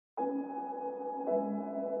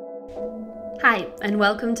Hi, and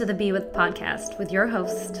welcome to the Be With podcast with your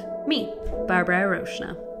host, me, Barbara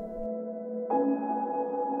Aroshna.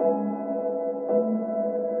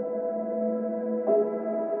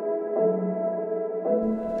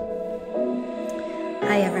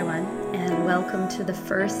 Hi everyone, and welcome to the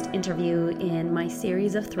first interview in my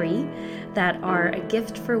series of 3 that are a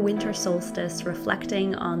gift for winter solstice,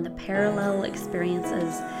 reflecting on the parallel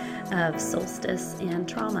experiences of solstice and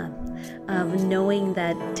trauma, of knowing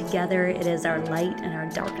that together it is our light and our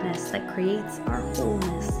darkness that creates our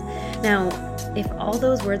wholeness. Now, if all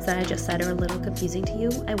those words that I just said are a little confusing to you,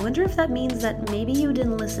 I wonder if that means that maybe you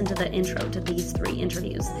didn't listen to the intro to these 3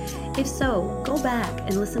 interviews. If so, go back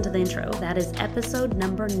and listen to the intro. That is episode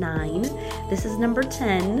number 9. This is number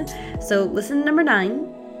 10. So listen to number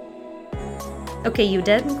 9. Okay, you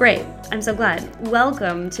did? Great. I'm so glad.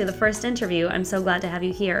 Welcome to the first interview. I'm so glad to have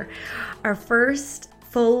you here. Our first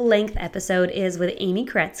full-length episode is with Amy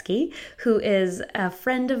Kuretsky, who is a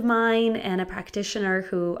friend of mine and a practitioner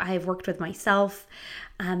who I have worked with myself,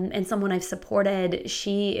 and someone I've supported.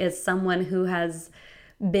 She is someone who has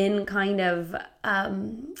been kind of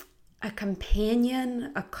a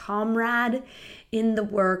companion, a comrade in the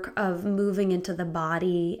work of moving into the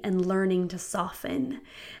body and learning to soften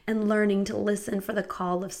and learning to listen for the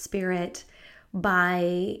call of spirit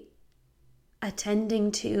by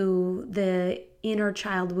attending to the inner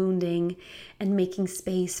child wounding and making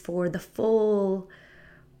space for the full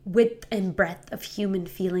width and breadth of human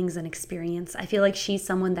feelings and experience. I feel like she's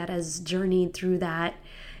someone that has journeyed through that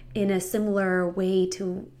in a similar way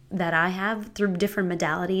to that I have, through different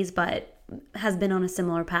modalities, but has been on a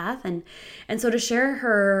similar path. And so to share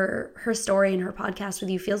her story and her podcast with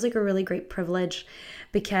you feels like a really great privilege,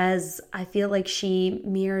 because I feel like she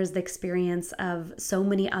mirrors the experience of so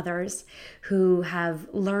many others who have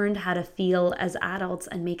learned how to feel as adults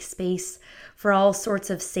and make space for all sorts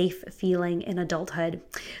of safe feeling in adulthood.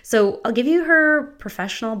 So I'll give you her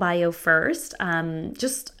professional bio first. I'm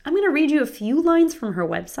going to read you a few lines from her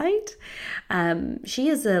website. She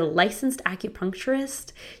is a licensed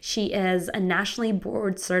acupuncturist. She is a nationally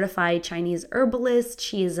board certified Chinese herbalist.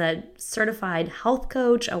 She is a certified health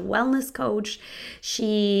coach, a wellness coach.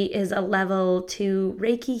 She is a level 2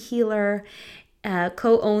 Reiki healer,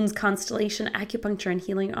 co-owns Constellation Acupuncture and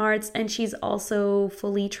Healing Arts, and she's also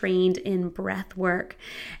fully trained in breath work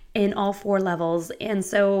in all 4 levels. And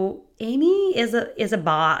so Amy is a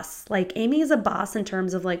boss. Like, Amy is a boss in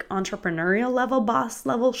terms of like entrepreneurial level, boss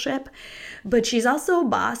levelship, but she's also a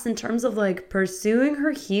boss in terms of like pursuing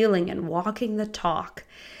her healing and walking the talk,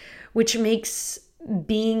 which makes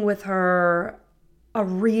being with her a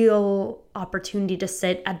real opportunity to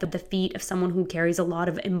sit at the feet of someone who carries a lot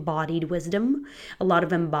of embodied wisdom, a lot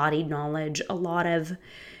of embodied knowledge, a lot of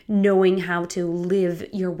knowing how to live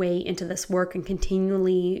your way into this work and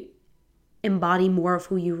continually embody more of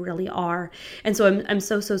who you really are. And so I'm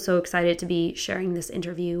so excited to be sharing this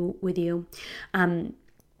interview with you.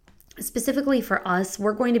 Specifically for us,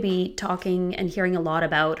 we're going to be talking and hearing a lot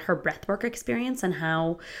about her breathwork experience and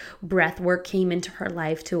how breathwork came into her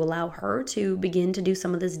life to allow her to begin to do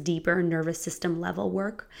some of this deeper nervous system level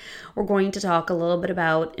work. We're going to talk a little bit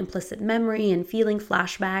about implicit memory and feeling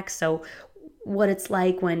flashbacks. So what it's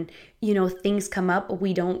like when, things come up, but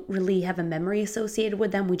we don't really have a memory associated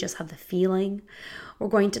with them. We just have the feeling. We're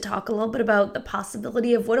going to talk a little bit about the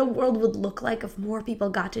possibility of what a world would look like if more people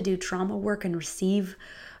got to do trauma work and receive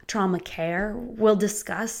trauma care. We'll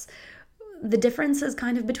discuss the differences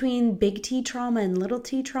kind of between big T trauma and little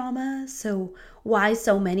t trauma. So why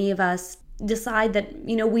so many of us decide that,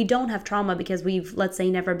 we don't have trauma because we've, let's say,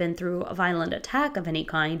 never been through a violent attack of any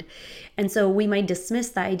kind. And so we might dismiss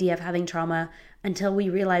the idea of having trauma until we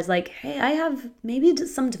realize, like, hey, I have maybe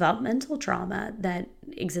some developmental trauma that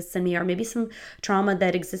exists in me, or maybe some trauma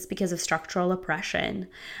that exists because of structural oppression.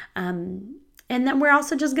 And then we're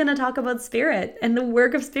also just going to talk about spirit and the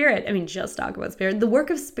work of spirit. Just talk about spirit. The work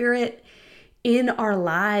of spirit in our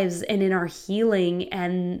lives and in our healing,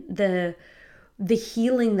 and the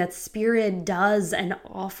healing that spirit does and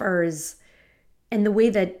offers, and the way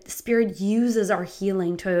that spirit uses our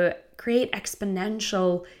healing to create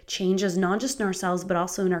exponential changes, not just in ourselves, but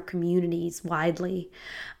also in our communities widely.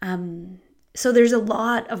 So there's a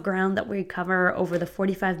lot of ground that we cover over the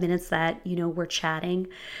 45 minutes that, we're chatting.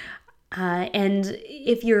 And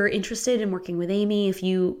if you're interested in working with Amy, if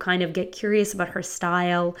you kind of get curious about her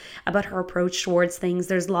style, about her approach towards things,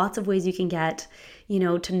 there's lots of ways you can get,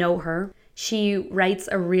 to know her. She writes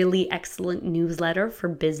a really excellent newsletter for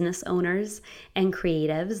business owners and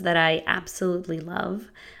creatives that I absolutely love.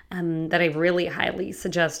 that I really highly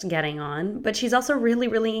suggest getting on. But she's also really,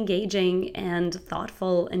 really engaging and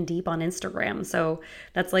thoughtful and deep on Instagram. So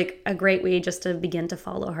that's like a great way just to begin to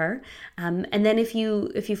follow her. And then if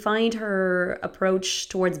you find her approach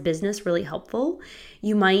towards business really helpful,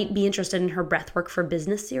 you might be interested in her Breathwork for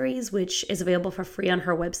Business series, which is available for free on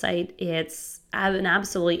her website. It's an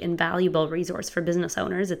absolutely invaluable resource for business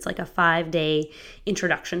owners. It's like a 5-day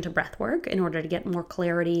introduction to breathwork in order to get more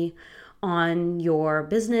clarity on your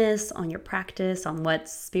business, on your practice, on what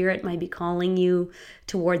spirit might be calling you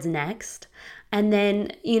towards next. And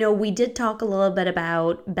then, we did talk a little bit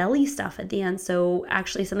about belly stuff at the end. So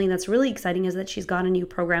actually something that's really exciting is that she's got a new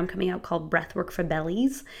program coming out called Breathwork for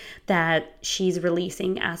Bellies that she's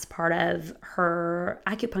releasing as part of her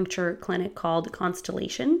acupuncture clinic called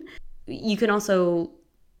Constellation. You can also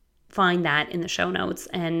find that in the show notes.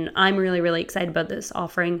 And I'm really, really excited about this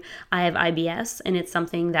offering. I have IBS, and it's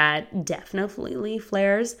something that definitely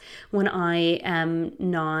flares when I am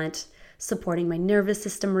not supporting my nervous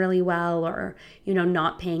system really well, or,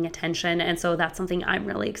 not paying attention. And so that's something I'm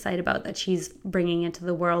really excited about that she's bringing into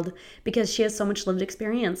the world, because she has so much lived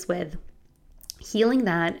experience with healing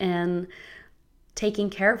that and taking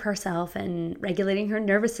care of herself and regulating her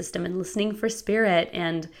nervous system and listening for spirit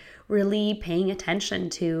and really paying attention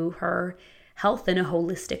to her health in a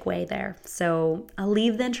holistic way there. So I'll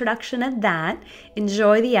leave the introduction at that.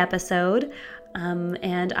 Enjoy the episode,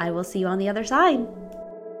 and I will see you on the other side.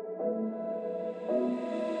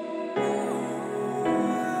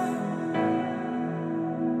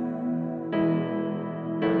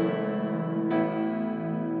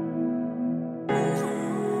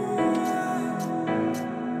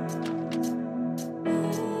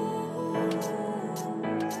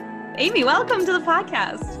 Amy, welcome to the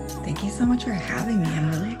podcast. Thank you so much for having me. I'm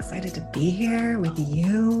really excited to be here with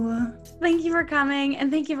you. Thank you for coming,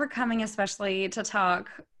 and thank you for coming especially to talk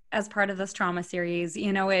as part of this trauma series.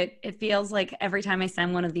 It feels like every time I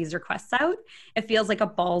send one of these requests out, it feels like a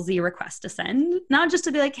ballsy request to send. Not just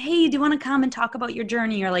to be like, hey, do you want to come and talk about your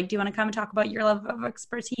journey? Or like, do you want to come and talk about your level of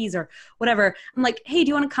expertise or whatever? I'm like, hey, do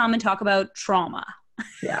you want to come and talk about trauma?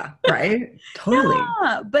 Yeah, right? Totally.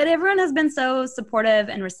 Yeah, but everyone has been so supportive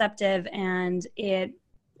and receptive, and it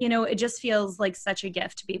just feels like such a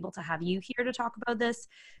gift to be able to have you here to talk about this,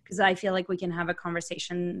 because I feel like we can have a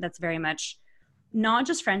conversation that's very much not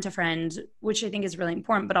just friend to friend, which I think is really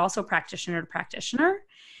important, but also practitioner to practitioner.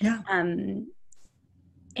 Yeah.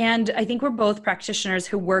 And I think we're both practitioners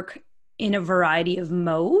who work in a variety of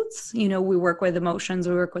modes. We work with emotions,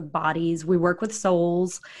 we work with bodies, we work with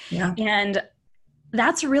souls. Yeah. And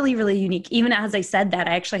that's really, really unique. Even as I said that,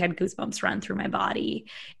 I actually had goosebumps run through my body.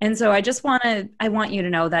 And so I want you to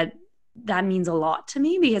know that that means a lot to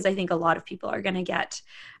me, because I think a lot of people are going to get,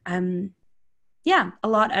 a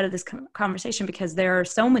lot out of this conversation, because there are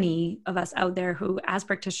so many of us out there who, as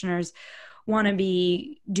practitioners, want to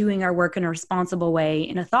be doing our work in a responsible way,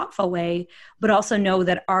 in a thoughtful way, but also know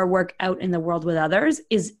that our work out in the world with others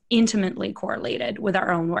is intimately correlated with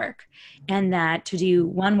our own work. And that to do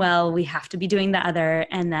one well, we have to be doing the other.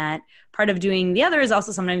 And that part of doing the other is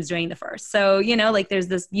also sometimes doing the first. So, there's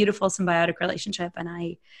this beautiful symbiotic relationship. And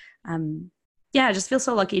I just feel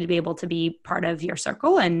so lucky to be able to be part of your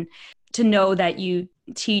circle, and to know that you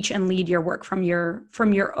teach and lead your work from your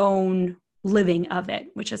own living of it,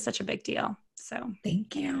 which is such a big deal. So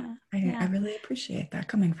thank you. I really appreciate that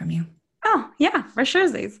coming from you. Oh yeah, for sure.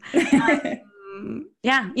 Sometimes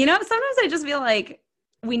I just feel like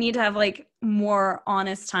we need to have like more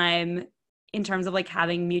honest time in terms of like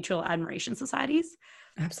having mutual admiration societies.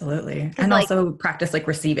 Absolutely. And also practice like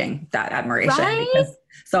receiving that admiration, right? Because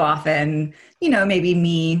so often, maybe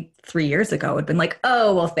me 3 years ago would have been like,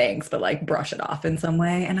 oh, well, thanks, but like brush it off in some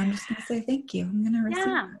way. And I'm just going to say, thank you. I'm going to receive it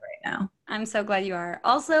right now. I'm so glad you are.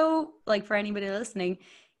 Also, like for anybody listening,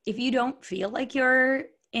 if you don't feel like you're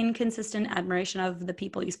in consistent admiration of the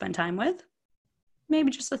people you spend time with,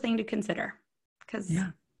 maybe just a thing to consider, because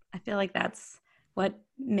I feel like that's what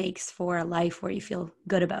makes for a life where you feel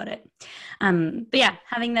good about it. But yeah,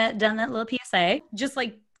 having done that little PSA, just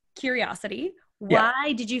like curiosity,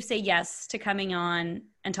 why did you say yes to coming on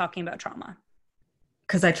and talking about trauma?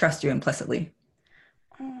 Because I trust you implicitly.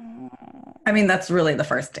 I mean, that's really the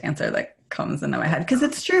first answer that comes into my head, because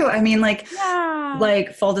it's true. I mean, like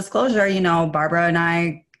full disclosure, Barbara and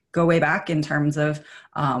I go way back in terms of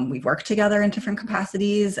we've worked together in different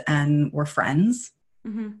capacities, and we're friends,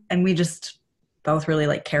 and we just both really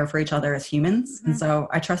like care for each other as humans. And so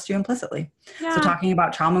I trust you implicitly. So talking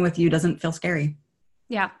about trauma with you doesn't feel scary.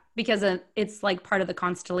 Yeah. Because it's like part of the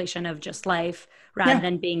constellation of just life rather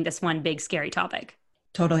than being this one big scary topic.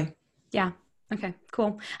 Totally. Yeah. Okay,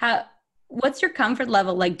 cool. what's your comfort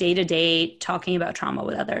level, like day to day, talking about trauma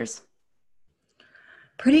with others?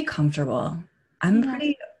 Pretty comfortable. I'm a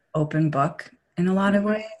pretty open book in a lot of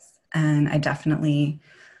ways. And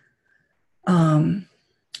um,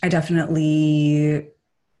 I definitely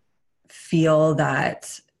feel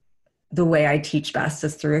that the way I teach best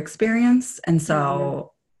is through experience. And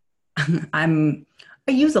so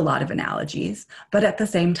I use a lot of analogies, but at the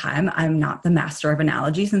same time, I'm not the master of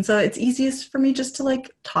analogies. And so it's easiest for me just to like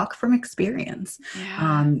talk from experience,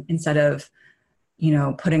 instead of,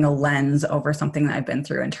 putting a lens over something that I've been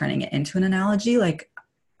through and turning it into an analogy. Like,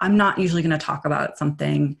 I'm not usually going to talk about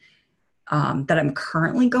something that I'm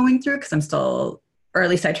currently going through, because I'm still, or at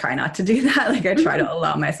least I try not to do that. Like, I try to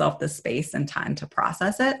allow myself the space and time to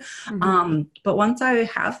process it. But once I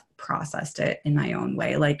have processed it in my own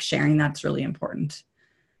way, like sharing that's really important.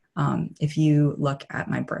 If you look at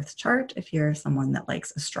my birth chart, if you're someone that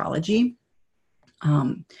likes astrology,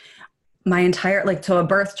 my entire, so a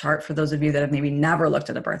birth chart, for those of you that have maybe never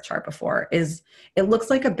looked at a birth chart before, it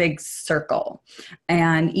looks like a big circle,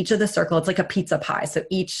 and each of the circle, it's like a pizza pie. So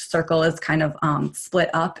each circle is kind of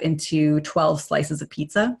split up into 12 slices of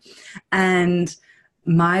pizza. And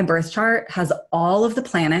my birth chart has all of the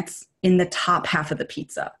planets in the top half of the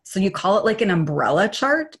pizza. So you call it like an umbrella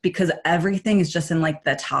chart, because everything is just in like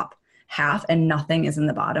the top half and nothing is in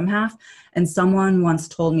the bottom half. And someone once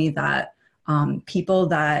told me that people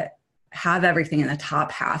that have everything in the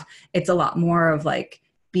top half, it's a lot more of like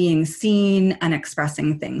being seen and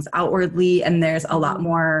expressing things outwardly. And there's a lot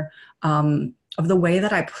more of the way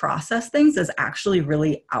that I process things is actually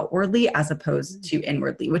really outwardly as opposed to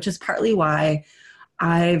inwardly, which is partly why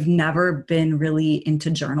I've never been really into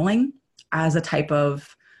journaling as a type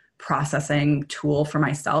of processing tool for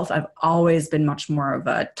myself. I've always been much more of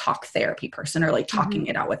a talk therapy person, or like talking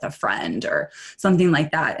it out with a friend or something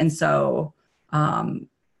like that. And so,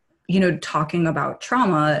 talking about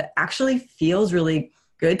trauma actually feels really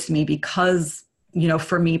good to me because,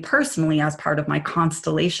 for me personally, as part of my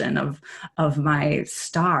constellation of my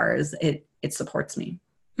stars, it supports me.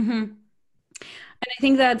 And I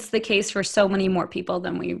think that's the case for so many more people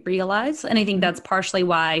than we realize. And I think that's partially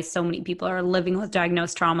why so many people are living with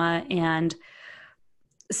diagnosed trauma and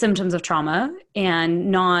symptoms of trauma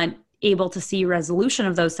and not able to see resolution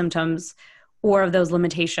of those symptoms or of those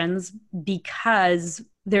limitations, because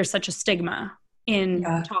there's such a stigma in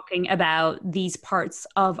talking about these parts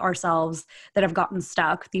of ourselves that have gotten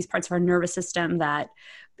stuck, these parts of our nervous system that,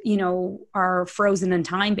 are frozen in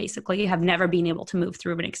time, basically, have never been able to move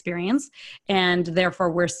through an experience. And therefore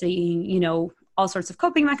we're seeing, all sorts of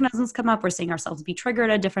coping mechanisms come up. We're seeing ourselves be triggered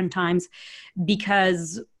at different times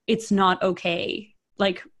because it's not okay,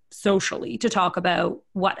 like socially, to talk about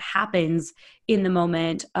what happens in the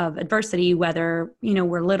moment of adversity, whether,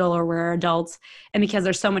 we're little or we're adults. And because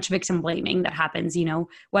there's so much victim blaming that happens,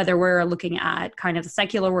 whether we're looking at kind of the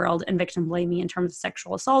secular world and victim blaming in terms of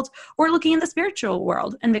sexual assault, or looking in the spiritual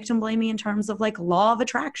world and victim blaming in terms of like law of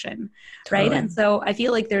attraction. Totally. Right. And so I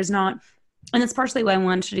feel like there's not, and it's partially why I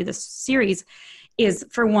wanted to do this series, is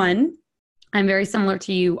for one, I'm very similar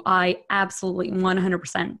to you. I absolutely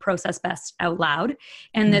 100% process best out loud.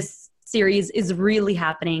 And this series is really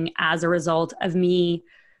happening as a result of me.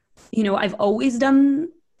 I've always done,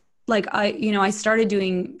 I started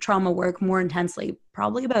doing trauma work more intensely,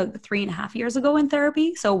 probably about 3.5 years ago in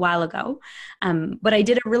therapy. So a while ago. But I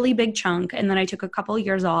did a really big chunk, and then I took a couple of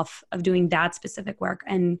years off of doing that specific work.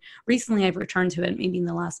 And recently I've returned to it, maybe in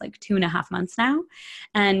the last 2.5 months now.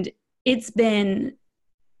 And it's been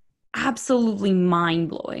absolutely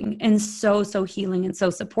mind-blowing and so healing and so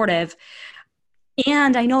supportive.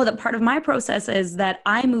 And I know that part of my process is that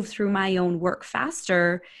I move through my own work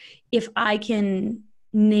faster if I can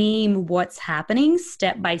name what's happening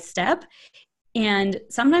step by step. And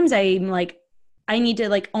sometimes I'm like, I need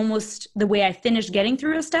to almost, the way I finish getting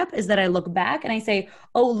through a step is that I look back and I say,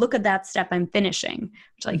 oh, look at that step I'm finishing.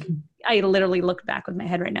 Which I literally look back with my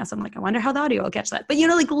head right now. So I'm like, I wonder how the audio will catch that. But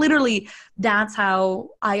literally that's how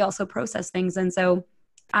I also process things. And so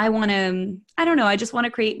I want to, I just want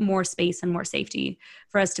to create more space and more safety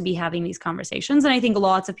for us to be having these conversations. And I think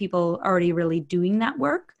lots of people are already really doing that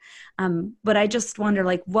work. But I just wonder,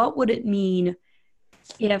 what would it mean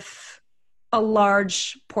if a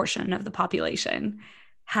large portion of the population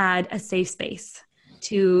had a safe space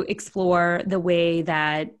to explore the way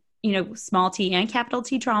that, small t and capital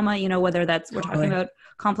T trauma, whether that's, we're talking about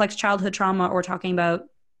complex childhood trauma, or talking about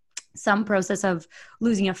some process of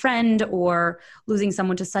losing a friend or losing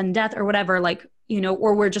someone to sudden death or whatever,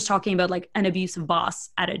 or we're just talking about an abusive boss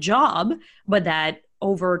at a job, but that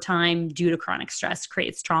over time, due to chronic stress,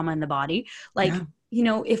 creates trauma in the body.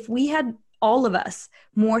 If we had all of us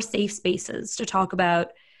more safe spaces to talk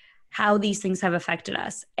about how these things have affected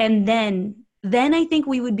us. And then I think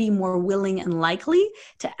we would be more willing and likely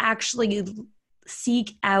to actually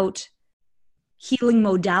seek out healing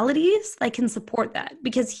modalities that can support that,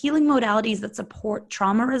 because healing modalities that support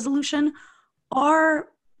trauma resolution are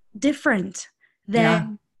different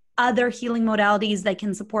than other healing modalities that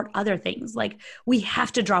can support other things. Like, we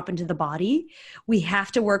have to drop into the body. We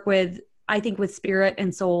have to work with, I think, with spirit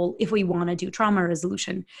and soul if we want to do trauma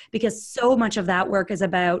resolution, because so much of that work is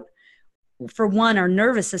about, for one, our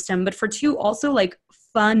nervous system, but for two, also like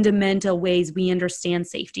fundamental ways we understand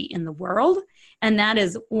safety in the world. And that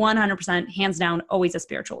is 100% hands down always a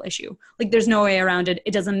spiritual issue. Like, there's no way around it.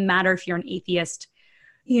 It doesn't matter if you're an atheist,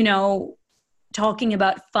 you know, talking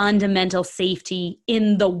about fundamental safety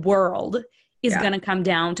in the world is going to come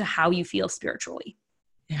down to how you feel spiritually.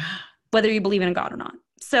 Yeah. Whether you believe in a God or not.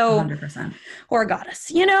 So, 100%. Or a goddess,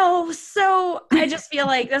 you know? So I just feel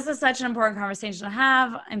like this is such an important conversation to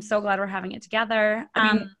have. I'm so glad we're having it together.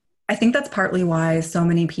 I think that's partly why so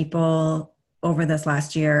many people over this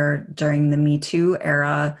last year during the Me Too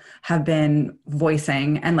era have been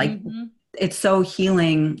voicing, and like, it's so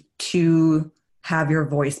healing to have your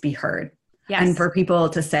voice be heard. Yes. And for people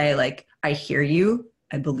to say like, I hear you,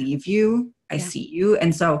 I believe you, I see you.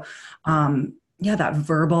 And so, that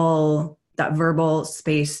verbal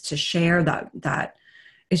space to share that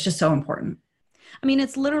is just so important. I mean,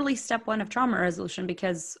 it's literally step one of trauma resolution,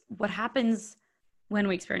 because what happens when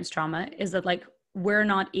we experience trauma is that, like,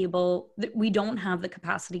 we don't have the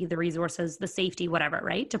capacity, the resources, the safety, whatever,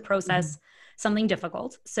 right, to process something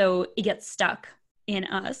difficult. So it gets stuck in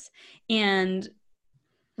us. And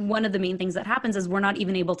one of the main things that happens is we're not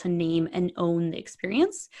even able to name and own the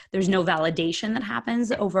experience. There's no validation that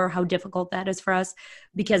happens over how difficult that is for us,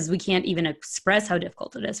 because we can't even express how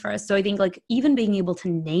difficult it is for us. So I think, like, even being able to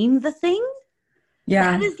name the thing,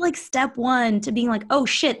 that is like step one to being like, oh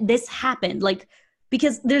shit, this happened. Like,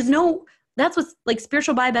 because that's what's like,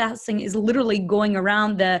 spiritual bypassing is literally going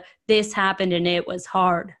around this happened and it was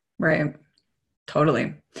hard. Right.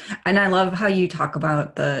 Totally. And I love how you talk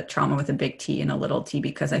about the trauma with a big T and a little t,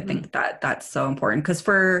 because I think that that's so important. Because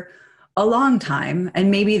for a long time, and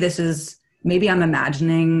maybe I'm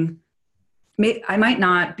imagining, I might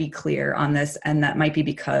not be clear on this, and that might be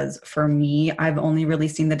because for me, I've only really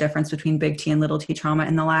seen the difference between big T and little t trauma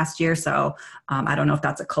in the last year. So I don't know if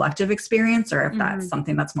that's a collective experience or if that's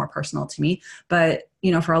something that's more personal to me. But,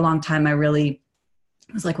 you know, for a long time, I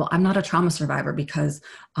was like, well, I'm not a trauma survivor because,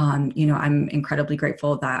 I'm incredibly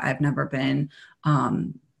grateful that I've never been,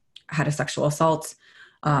 had a sexual assault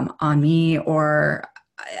on me or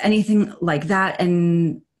anything like that.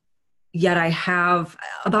 And yet I have,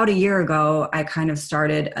 about a year ago, I kind of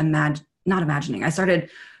started I started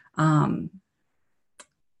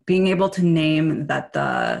being able to name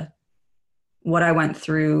that what I went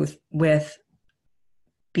through with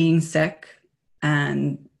being sick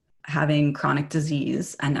and having chronic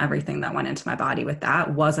disease and everything that went into my body with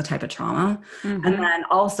that was a type of trauma. And then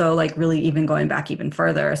also, like, really even going back even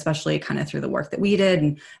further, especially kind of through the work that we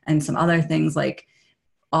did and some other things, like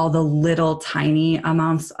all the little tiny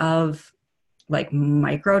amounts of like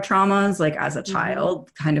micro traumas, like as a child,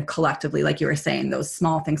 kind of collectively, like you were saying, those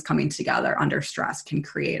small things coming together under stress can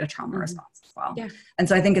create a trauma response as well. Yeah. And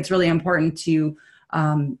so I think it's really important to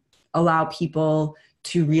allow people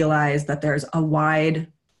to realize that there's a wide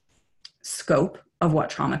scope of what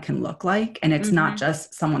trauma can look like. And it's not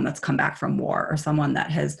just someone that's come back from war or someone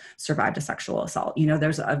that has survived a sexual assault. You know,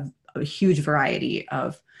 there's a huge variety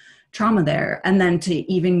of trauma there. And then to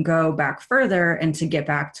even go back further and to get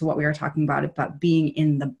back to what we were talking about being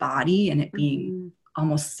in the body and it being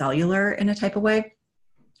almost cellular in a type of way.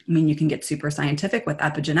 I mean, you can get super scientific with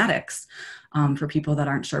epigenetics. For people that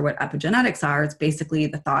aren't sure what epigenetics are, it's basically,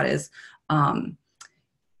 the thought is,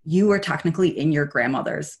 you are technically in your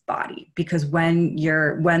grandmother's body, because when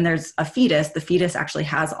there's a fetus, the fetus actually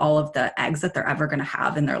has all of the eggs that they're ever going to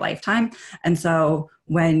have in their lifetime. And so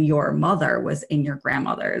when your mother was in your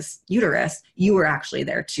grandmother's uterus, you were actually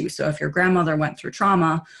there too. So if your grandmother went through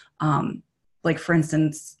trauma, like for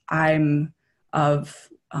instance, I'm of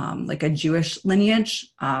like a Jewish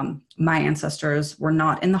lineage. My ancestors were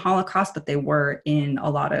not in the Holocaust, but they were in a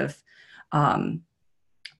lot of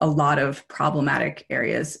problematic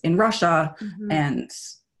areas in Russia, and,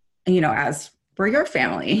 you know, as for your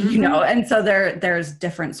family, you know, and so there's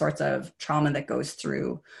different sorts of trauma that goes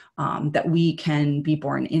through that we can be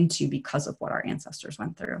born into because of what our ancestors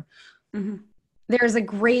went through. There's a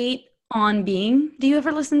great On Being. Do you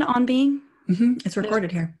ever listen to On Being? It's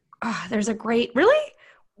recorded here. Oh, there's a great, really?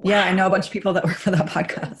 Yeah, I know a bunch of people that work for that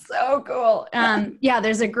podcast. So cool. Yeah,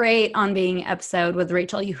 there's a great On Being episode with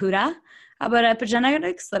Rachel Yehuda about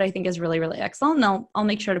epigenetics that I think is really, really excellent. And I'll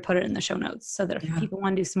make sure to put it in the show notes so that if people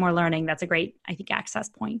want to do some more learning, that's a great, I think, access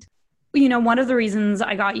point. You know, one of the reasons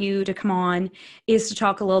I got you to come on is to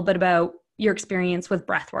talk a little bit about your experience with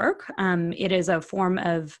breath work. It is a form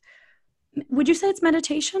of, would you say it's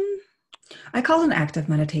meditation? I call it an active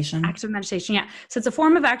meditation. Active meditation, yeah. So it's a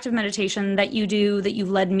form of active meditation that you do, that you've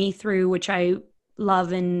led me through, which I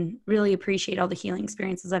love and really appreciate all the healing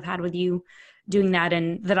experiences I've had with you doing that,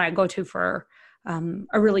 and that I go to for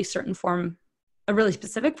a really certain form, a really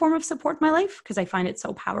specific form of support in my life, because I find it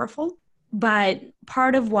so powerful. But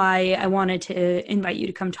part of why I wanted to invite you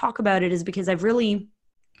to come talk about it is because I've really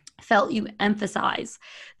felt you emphasize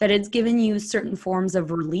that it's given you certain forms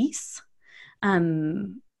of release,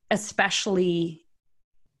 especially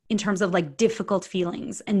in terms of like difficult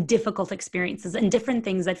feelings and difficult experiences and different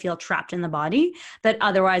things that feel trapped in the body that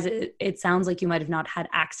otherwise it sounds like you might have not had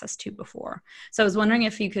access to before. So I was wondering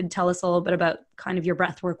if you could tell us a little bit about kind of your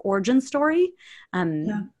breathwork origin story.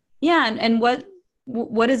 And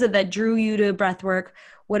what is it that drew you to breathwork?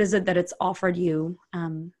 What is it that it's offered you?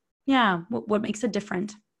 What makes it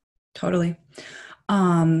different? Totally.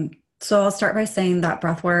 So I'll start by saying that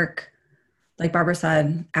breathwork, like Barbara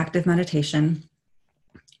said, active meditation,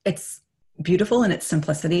 it's beautiful in its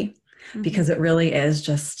simplicity because it really is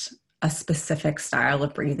just a specific style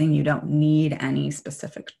of breathing. You don't need any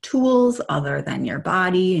specific tools other than your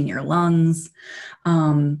body and your lungs.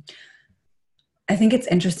 I think it's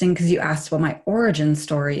interesting because you asked what my origin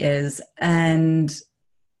story is, and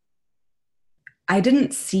I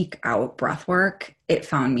didn't seek out breathwork. It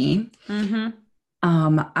found me.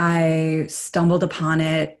 I stumbled upon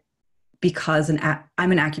it because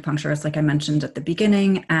I'm an acupuncturist, like I mentioned at the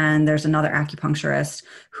beginning, and there's another acupuncturist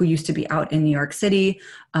who used to be out in New York City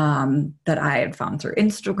that I had found through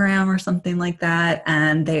Instagram or something like that,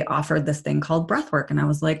 and they offered this thing called breathwork, and I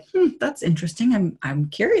was like, that's interesting. I'm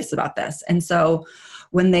curious about this. And so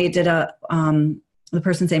when they did the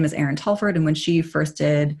person's name is Erin Telford, and when she first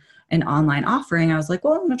did an online offering, I was like,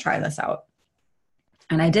 well, I'm going to try this out,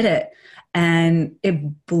 and I did it. And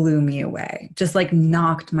it blew me away, just like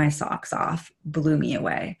knocked my socks off, blew me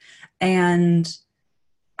away. And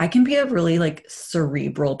I can be a really like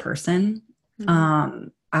cerebral person.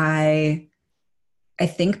 I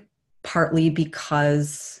think partly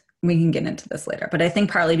because, we can get into this later, but I think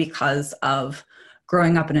partly because of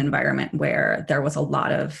growing up in an environment where there was a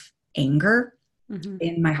lot of anger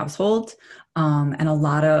in my household, and a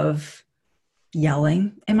lot of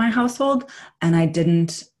yelling in my household. And I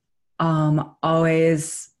didn't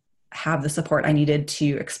always have the support I needed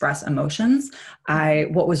to express emotions.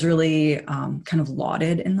 What was really kind of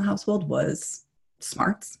lauded in the household was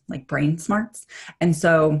smarts, like brain smarts. And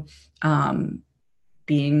so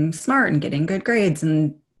being smart and getting good grades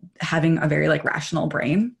and having a very like rational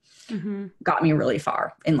brain got me really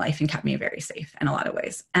far in life and kept me very safe in a lot of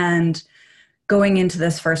ways. And going into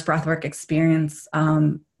this first breathwork experience,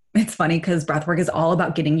 it's funny because breathwork is all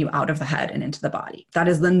about getting you out of the head and into the body. That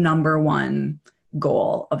is the number one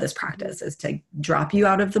goal of this practice, is to drop you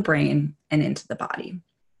out of the brain and into the body.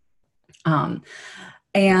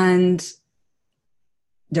 And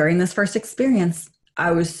during this first experience,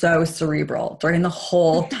 I was so cerebral during the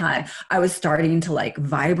whole time. I was starting to like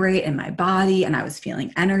vibrate in my body, and I was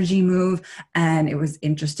feeling energy move. And it was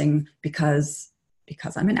interesting because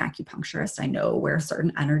I'm an acupuncturist, I know where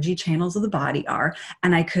certain energy channels of the body are.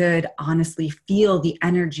 And I could honestly feel the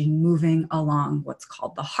energy moving along what's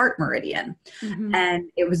called the heart meridian. And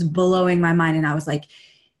it was blowing my mind. And I was like,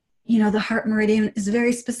 the heart meridian is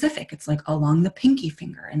very specific. It's like along the pinky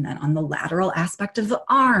finger and then on the lateral aspect of the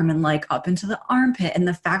arm and like up into the armpit. And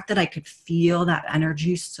the fact that I could feel that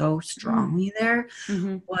energy so strongly there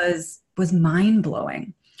was mind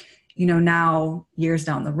blowing. Now years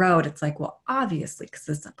down the road, it's like, well, obviously, because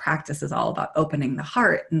this practice is all about opening the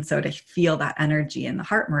heart. And so to feel that energy in the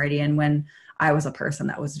heart meridian when I was a person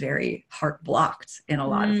that was very heart blocked in a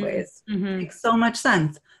lot of ways, makes so much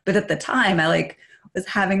sense. But at the time, I was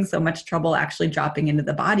having so much trouble actually dropping into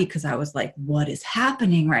the body because I was like, what is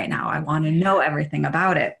happening right now? I want to know everything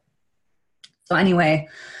about it. So anyway,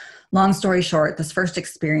 long story short, this first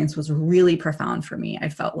experience was really profound for me. I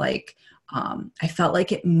felt like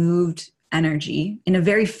it moved energy in a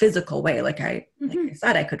very physical way. Like I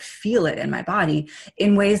said, I could feel it in my body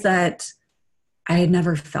in ways that I had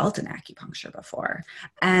never felt in acupuncture before.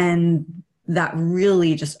 And that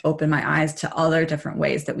really just opened my eyes to other different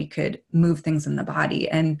ways that we could move things in the body.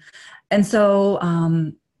 And so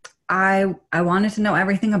I wanted to know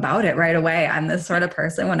everything about it right away. I'm this sort of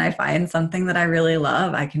person, when I find something that I really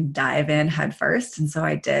love, I can dive in head first. And so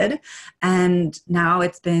I did. And now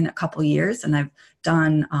it's been a couple years, and I've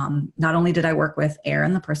done, not only did I work with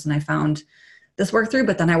Erin, the person I found this work through,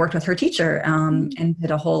 but then I worked with her teacher and did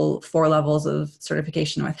a whole 4 levels of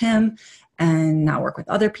certification with him, and now work with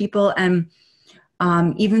other people. And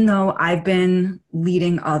even though I've been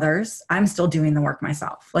leading others, I'm still doing the work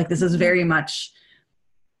myself. Like, this is very much,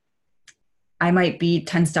 I might be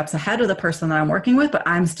 10 steps ahead of the person that I'm working with, but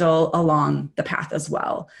I'm still along the path as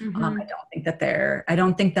well. I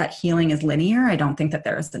don't think that healing is linear. I don't think that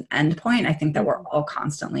there's an end point. I think that we're all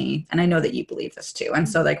constantly, and I know that you believe this too. And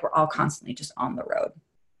so like, we're all constantly just on the road.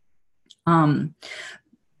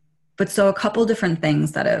 But so a couple different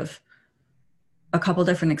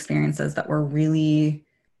experiences that were really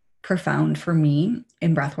profound for me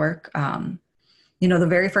in breathwork. The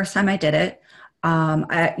very first time I did it,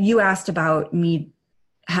 you asked about me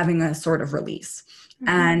having a sort of release.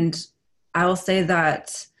 And I will say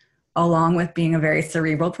that, along with being a very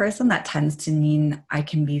cerebral person, that tends to mean I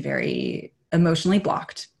can be very emotionally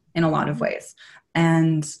blocked in a lot of ways.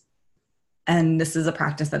 And this is a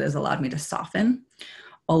practice that has allowed me to soften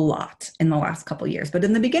a lot in the last couple of years. But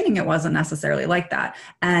in the beginning, it wasn't necessarily like that.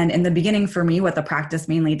 And in the beginning, for me, what the practice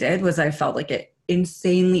mainly did was I felt like it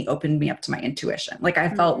insanely opened me up to my intuition. Like, I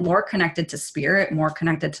felt more connected to spirit, more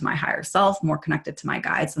connected to my higher self, more connected to my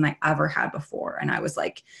guides than I ever had before. And I was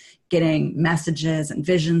like getting messages and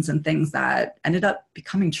visions and things that ended up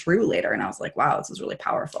becoming true later. And I was like, wow, this is really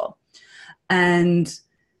powerful. And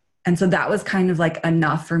so that was kind of like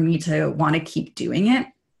enough for me to want to keep doing it.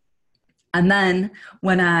 And then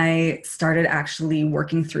when I started actually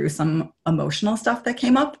working through some emotional stuff that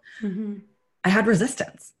came up, I had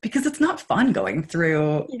resistance, because it's not fun going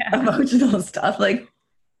through emotional stuff. Like,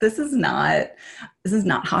 this is not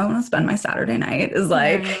how I want to spend my Saturday night, is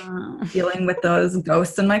like dealing with those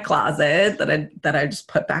ghosts in my closet that I just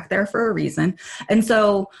put back there for a reason. And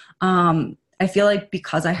so I feel like,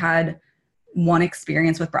 because I had one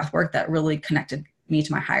experience with breathwork that really connected me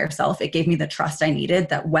to my higher self, it gave me the trust I needed,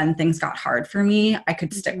 that when things got hard for me, I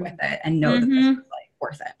could stick with it and know that this was like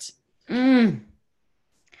worth it.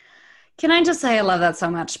 Can I just say I love that so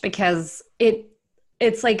much, because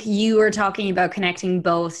it's like you are talking about connecting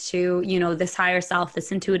both to, this higher self,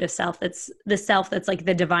 this intuitive self, that's the self that's like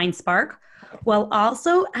the divine spark, while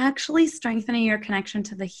also actually strengthening your connection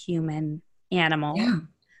to the human animal. Yeah.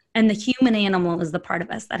 And the human animal is the part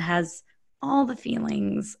of us that has all the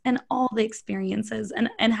feelings and all the experiences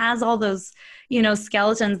and has all those,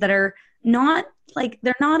 skeletons that are not like,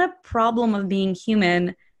 they're not a problem of being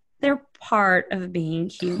human. They're part of being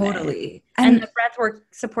human. Totally. And the breathwork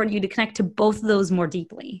supported you to connect to both of those more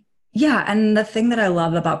deeply. Yeah. And the thing that I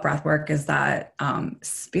love about breathwork is that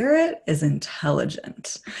spirit is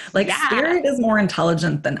intelligent. Like, spirit is more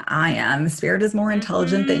intelligent than I am. Spirit is more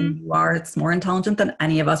intelligent than you are. It's more intelligent than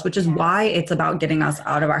any of us, which is why it's about getting us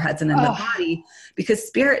out of our heads and in the body. Because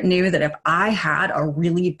spirit knew that if I had a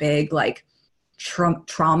really big, like,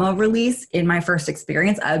 trauma release in my first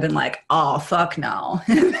experience, I've been like, oh, fuck no.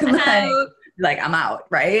 like, I'm out.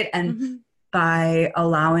 Right. And by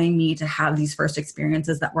allowing me to have these first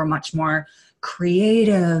experiences that were much more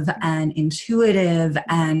creative and intuitive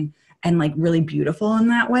and like really beautiful in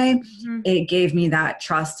that way, it gave me that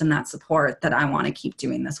trust and that support that I want to keep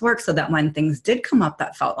doing this work, so that when things did come up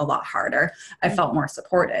that felt a lot harder, I felt more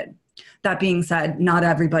supported. That being said, not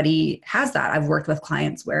everybody has that. I've worked with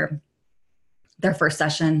clients where their first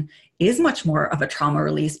session is much more of a trauma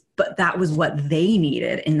release, but that was what they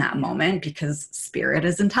needed in that moment, because spirit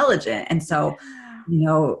is intelligent. And so,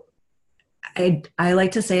 I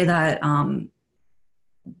like to say that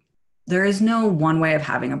there is no one way of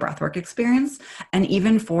having a breathwork experience. And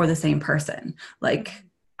even for the same person, like,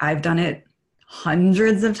 I've done it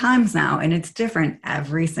hundreds of times now, and it's different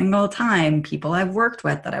every single time. People I've worked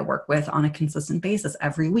with, that I work with on a consistent basis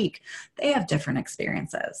every week, they have different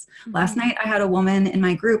experiences. Last night, I had a woman in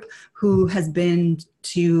my group who has been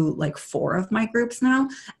to like 4 of my groups now.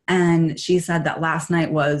 And she said that last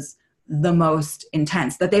night was the most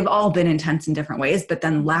intense, that they've all been intense in different ways. But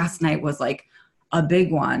then last night was like a big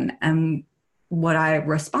one. And what I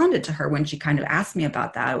responded to her when she kind of asked me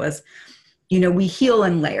about that was, we heal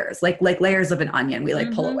in layers, like layers of an onion. We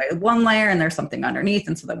like pull away one layer and there's something underneath.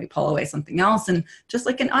 And so then we pull away something else. And just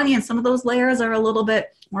like an onion, some of those layers are a little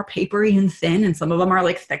bit more papery and thin, and some of them are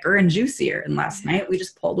like thicker and juicier. And last night we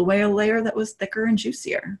just pulled away a layer that was thicker and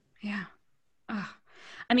juicier. Yeah.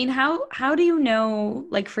 I mean, how do you know,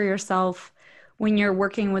 like, for yourself, when you're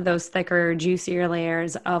working with those thicker, juicier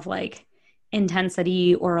layers of like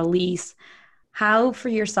intensity or release, how for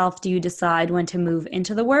yourself do you decide when to move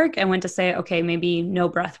into the work and when to say, okay, maybe no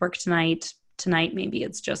breath work tonight. Tonight, maybe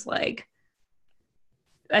it's just like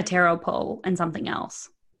a tarot pull and something else?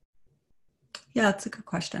 Yeah, that's a good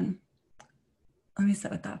question. Let me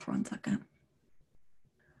sit with that for 1 second.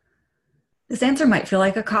 This answer might feel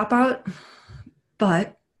like a cop-out,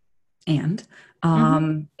 but it's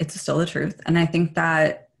still the truth. And I think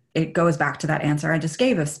that it goes back to that answer I just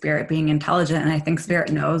gave of spirit being intelligent. And I think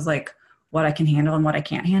spirit knows like what I can handle and what I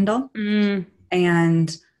can't handle.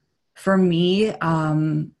 And for me,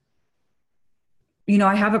 I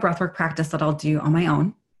have a breathwork practice that I'll do on my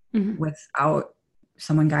own without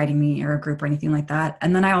someone guiding me or a group or anything like that.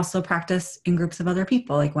 And then I also practice in groups of other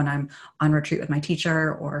people, like when I'm on retreat with my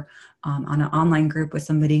teacher or on an online group with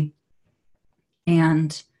somebody.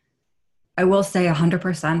 And I will say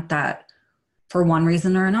 100% that for one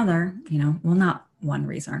reason or another, well, not one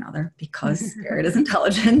reason or another, because spirit is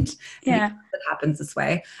intelligent. Yeah. It happens this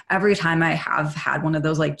way. Every time I have had one of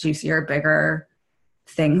those like juicier, bigger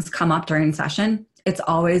things come up during session, it's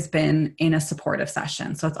always been in a supportive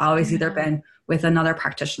session. So it's always either been with another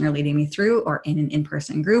practitioner leading me through or in an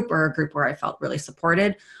in-person group or a group where I felt really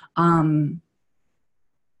supported.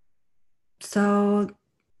 So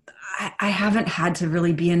I haven't had to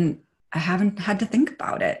really I haven't had to think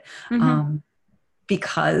about it.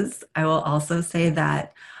 Because I will also say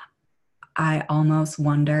that I almost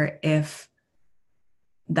wonder if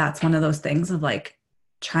that's one of those things of like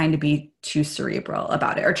trying to be too cerebral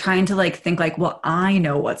about it or trying to like think like, well, I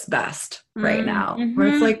know what's best right now. Where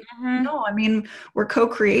it's like, no, I mean, we're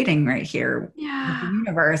co-creating right here with the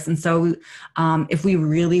universe. And so if we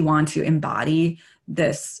really want to embody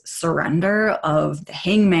this surrender of the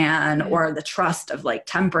hangman or the trust of like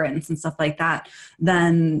temperance and stuff like that,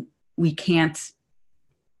 then we can't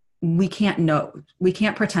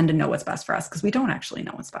pretend to know what's best for us because we don't actually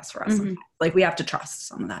know what's best for us. Like we have to trust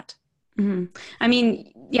some of that. I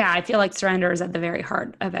mean, yeah, I feel like surrender is at the very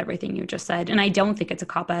heart of everything you just said. And I don't think it's a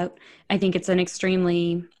cop-out. I think it's an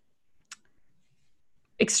extremely,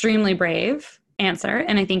 extremely brave answer.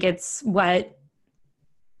 And I think it's what,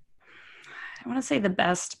 I don't want to say the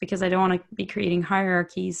best because I don't want to be creating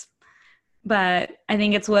hierarchies, but I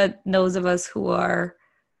think it's what those of us who are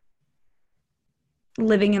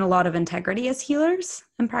living in a lot of integrity as healers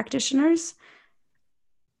and practitioners,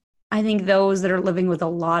 I think those that are living with a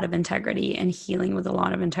lot of integrity and healing with a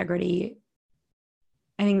lot of integrity,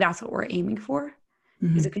 I think that's what we're aiming for,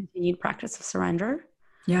 is a continued practice of surrender.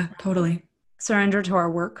 Yeah, totally. Surrender to our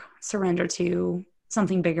work, surrender to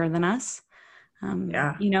something bigger than us.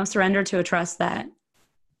 Surrender to a trust that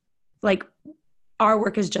like our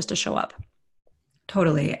work is just to show up.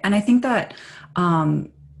 Totally. And I think that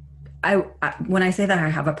when I say that I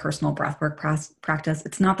have a personal breathwork practice,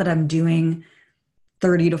 it's not that I'm doing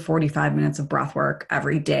 30 to 45 minutes of breath work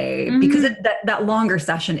every day because that longer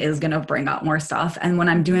session is going to bring up more stuff. And when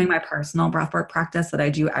I'm doing my personal breath work practice that I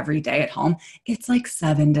do every day at home, it's like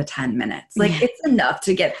 7 to 10 minutes. Like it's enough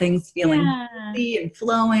to get things feeling healthy and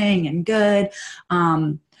flowing and good.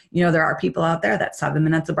 There are people out there that 7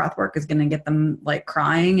 minutes of breath work is going to get them like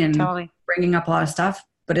crying and bringing up a lot of stuff,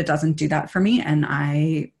 but it doesn't do that for me. And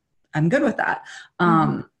I'm good with that.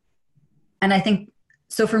 And I think,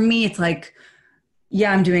 so for me, it's like,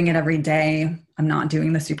 yeah, I'm doing it every day. I'm not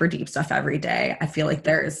doing the super deep stuff every day. I feel like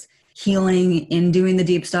there's healing in doing the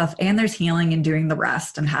deep stuff and there's healing in doing the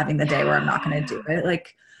rest and having the day where I'm not going to do it.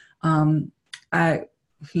 Like, one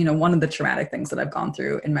of the traumatic things that I've gone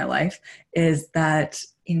through in my life is that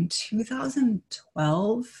in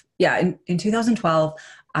 2012, in 2012,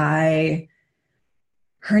 I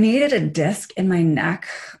herniated a disc in my neck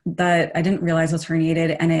that I didn't realize was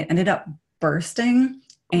herniated and it ended up bursting.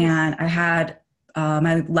 And I had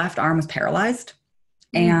my left arm was paralyzed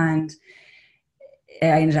and I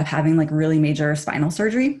ended up having like really major spinal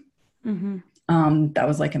surgery. That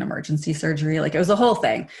was like an emergency surgery. Like it was a whole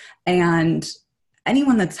thing. And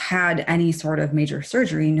anyone that's had any sort of major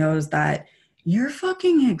surgery knows that you're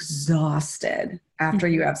fucking exhausted after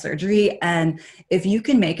you have surgery. And if you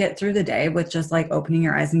can make it through the day with just like opening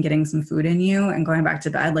your eyes and getting some food in you and going back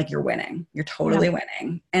to bed, like you're winning, you're totally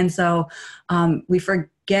winning. And so we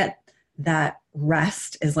forget that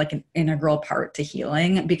rest is like an integral part to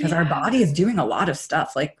healing because our body is doing a lot of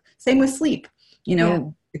stuff. Like same with sleep,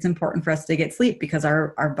 it's important for us to get sleep because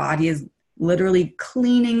our body is literally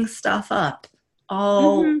cleaning stuff up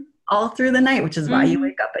all through the night, which is why you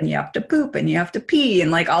wake up and you have to poop and you have to pee and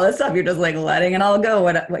like all this stuff. You're just like letting it all go,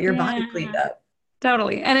 what your body cleaned up.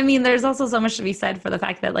 Totally. And I mean, there's also so much to be said for the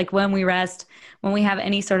fact that like when we rest, when we have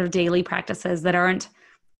any sort of daily practices that aren't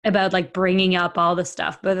about like bringing up all the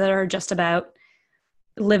stuff, but that are just about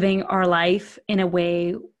living our life in a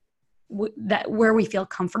way where we feel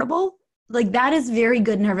comfortable, like that is very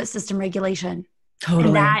good nervous system regulation. Totally.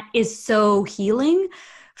 And that is so healing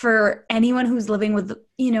for anyone who's living with,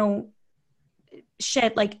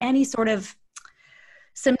 shit, like any sort of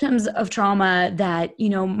symptoms of trauma that,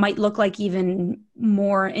 might look like even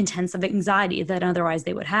more intensive anxiety than otherwise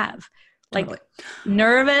they would have. Like totally.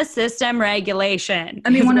 Nervous system regulation.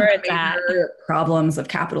 I mean, one of the major problems of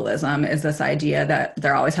capitalism is this idea that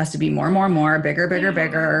there always has to be more, bigger,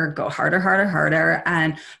 bigger, go harder.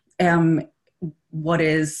 And what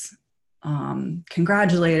is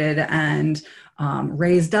congratulated and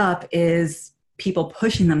raised up is people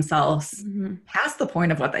pushing themselves past the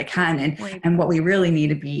point of what they can. And what we really need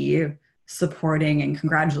to be supporting and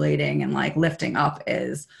congratulating and like lifting up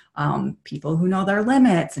is people who know their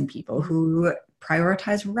limits and people who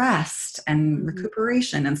prioritize rest and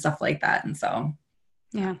recuperation and stuff like that. And so,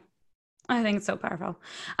 yeah, I think it's so powerful.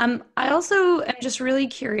 I also am just really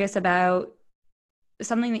curious about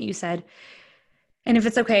something that you said, and if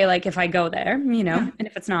it's okay, like if I go there, and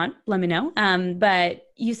if it's not, let me know. But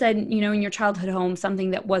you said, in your childhood home,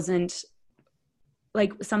 something that wasn't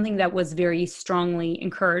like something that was very strongly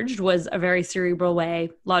encouraged was a very cerebral way,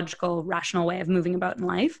 logical, rational way of moving about in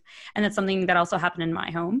life. And that's something that also happened in my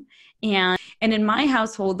home. And in my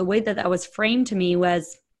household, the way that was framed to me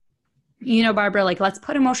was, Barbara, like, let's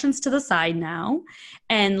put emotions to the side now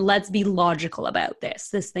and let's be logical about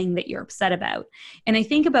this thing that you're upset about. And I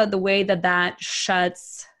think about the way that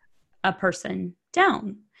shuts a person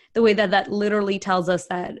down, the way that literally tells us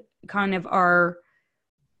that kind of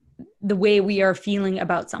the way we are feeling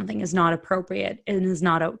about something is not appropriate and is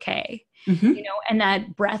not okay. And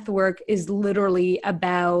that breath work is literally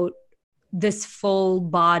about this full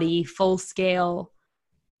body, full scale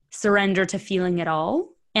surrender to feeling it all.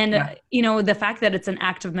 And, the fact that it's an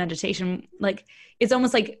act of meditation, like it's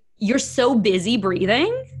almost like you're so busy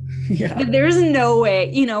breathing that there's no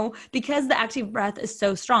way, because the active breath is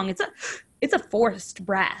so strong. It's a forced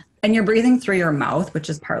breath. And you're breathing through your mouth, which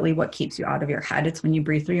is partly what keeps you out of your head. It's when you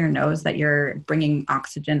breathe through your nose that you're bringing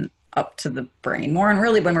oxygen up to the brain more. And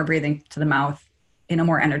really when we're breathing to the mouth in a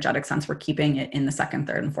more energetic sense, we're keeping it in the second,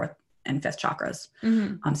 third, and fourth and fifth chakras.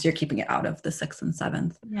 So you're keeping it out of the sixth and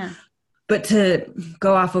seventh. Yeah. But to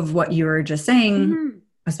go off of what you were just saying,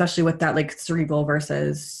 especially with that like cerebral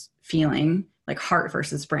versus feeling, like heart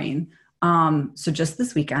versus brain. So just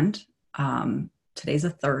this weekend, today's a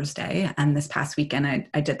Thursday, and this past weekend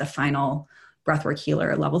I did the final Breathwork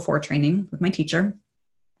Healer level 4 training with my teacher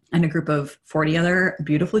and a group of 40 other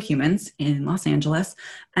beautiful humans in Los Angeles.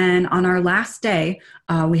 And on our last day,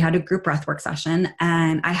 we had a group breathwork session,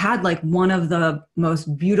 and I had like one of the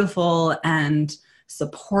most beautiful and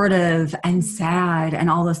supportive and sad and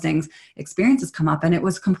all those things experiences come up. And it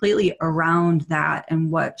was completely around that. And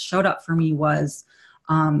what showed up for me was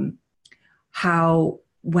how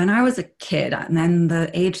when I was a kid, and then the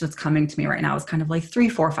age that's coming to me right now is kind of like 3,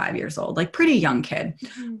 4, 5 years old, like pretty young kid.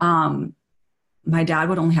 My dad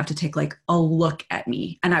would only have to take like a look at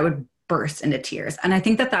me and I would burst into tears. And I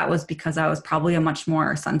think that was because I was probably a much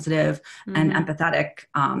more sensitive and empathetic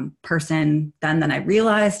person then than I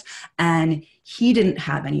realized. And he didn't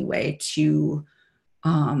have any way to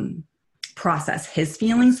process his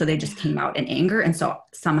feelings. So they just came out in anger. And so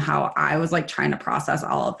somehow I was like trying to process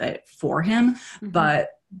all of it for him. But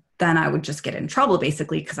then I would just get in trouble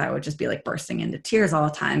basically because I would just be like bursting into tears all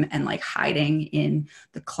the time and like hiding in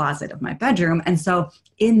the closet of my bedroom. And so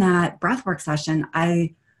in that breathwork session,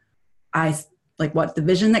 I like what the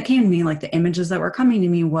vision that came to me, like the images that were coming to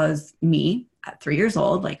me was me at 3 years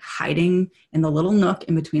old, like hiding in the little nook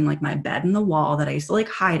in between like my bed and the wall that I used to like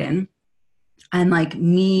hide in. And like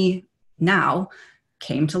me now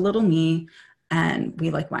came to little me and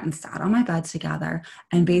we like went and sat on my bed together.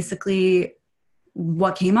 And basically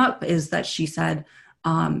what came up is that she said,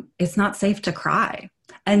 it's not safe to cry.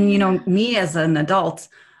 And, me as an adult,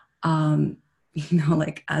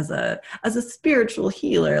 like as a spiritual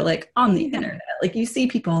healer, like on the internet, like you see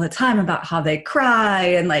people all the time about how they cry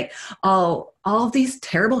and like all of these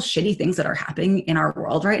terrible, shitty things that are happening in our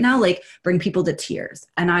world right now, like bring people to tears.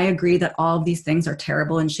 And I agree that all of these things are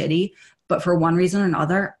terrible and shitty, but for one reason or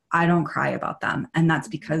another, I don't cry about them. And that's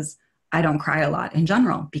because I don't cry a lot in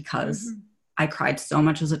general because I cried so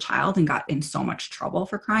much as a child and got in so much trouble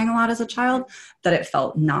for crying a lot as a child that it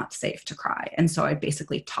felt not safe to cry. And so I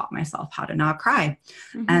basically taught myself how to not cry.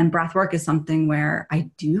 And breath work is something where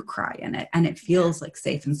I do cry in it and it feels like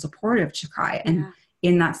safe and supportive to cry. And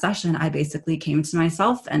in that session, I basically came to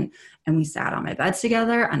myself and we sat on my bed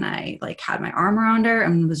together, and I like had my arm around her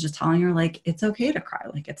and was just telling her like, it's okay to cry.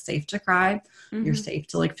 Like, it's safe to cry. Mm-hmm. You're safe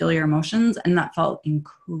to like feel your emotions. And that felt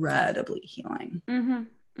incredibly healing. Mm-hmm.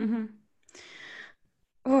 Mm-hmm.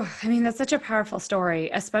 Oh, I mean, that's such a powerful story,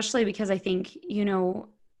 especially because I think, you know,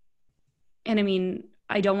 and I mean,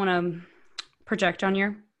 I don't want to project on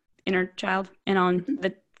your inner child and on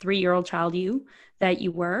the 3-year-old child that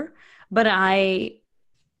you were, but I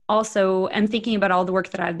also am thinking about all the work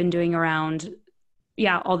that I've been doing around,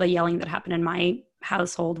 all the yelling that happened in my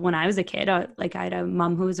household when I was a kid. Like, I had a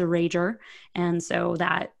mom who was a rager, and so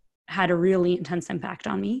that had a really intense impact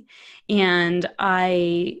on me. And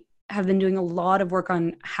I have been doing a lot of work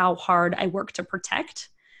on how hard I work to protect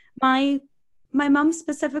my mom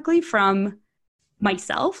specifically from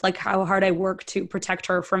myself, like how hard I work to protect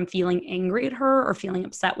her from feeling angry at her or feeling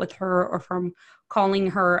upset with her or from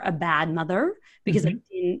calling her a bad mother, because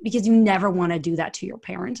because you never want to do that to your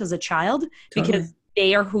parent as a child, because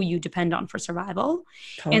they are who you depend on for survival.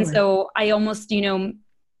 And so I almost, I'm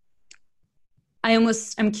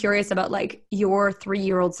curious about like your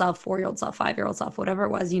 3-year-old self, 4-year-old self, 5-year-old self, whatever it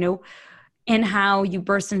was, and how you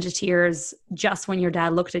burst into tears just when your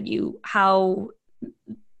dad looked at you, how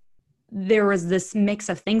there was this mix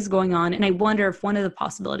of things going on. And I wonder if one of the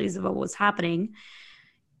possibilities of what was happening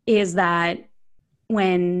is that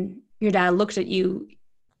when your dad looked at you,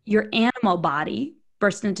 your animal body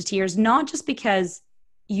burst into tears, not just because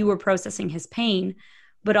you were processing his pain,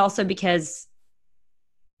 but also because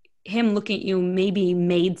him looking at you maybe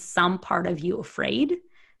made some part of you afraid.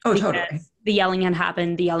 Oh, totally. The yelling had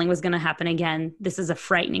happened. The yelling was going to happen again. This is a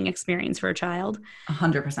frightening experience for a child.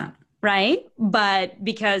 100%. Right? But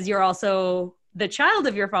because you're also the child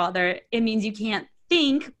of your father, it means you can't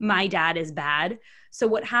think my dad is bad. So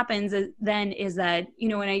what happens is that,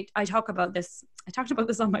 when I talk about this, I talked about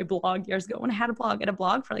this on my blog years ago when I had a blog. I had a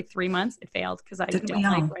blog for like 3 months. It failed because I don't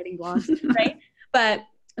like writing blogs, right? But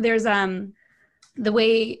there's the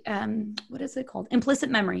way, what is it called? Implicit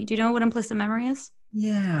memory. Do you know what implicit memory is?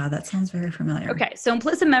 Yeah, that sounds very familiar. Okay. So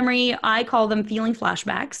implicit memory, I call them feeling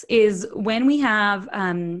flashbacks, is when we have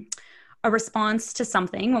a response to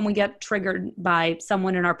something, when we get triggered by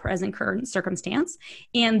someone in our present current circumstance,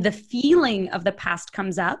 and the feeling of the past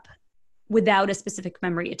comes up without a specific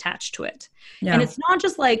memory attached to it. Yeah. And it's not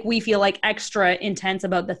just like we feel like extra intense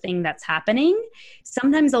about the thing that's happening.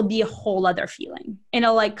 Sometimes there'll be a whole other feeling, and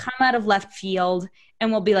it'll like come out of left field,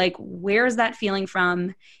 and we'll be like, where's that feeling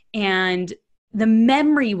from? And the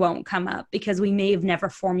memory won't come up because we may have never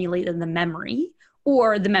formulated the memory,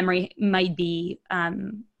 or the memory might be,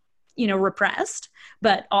 repressed,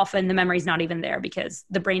 but often the memory is not even there because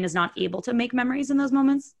the brain is not able to make memories in those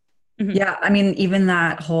moments. Mm-hmm. Yeah. I mean, even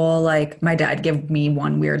that whole, like, my dad gave me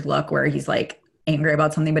one weird look where he's like angry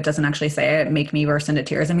about something, but doesn't actually say it, make me burst into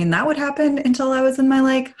tears. I mean, that would happen until I was in my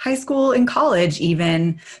like high school and college,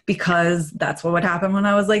 even, because that's what would happen when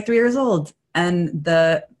I was like 3 years old. And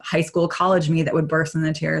the high school, college me that would burst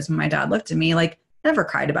into tears when my dad looked at me, like, never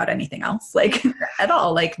cried about anything else, like at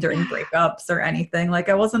all, like during breakups or anything. Like,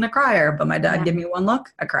 I wasn't a crier, but my dad gave me one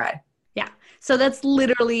look, I cried. Yeah. So that's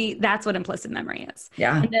what implicit memory is.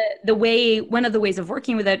 Yeah. And one of the ways of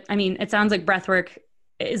working with it, I mean, it sounds like breathwork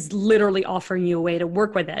is literally offering you a way to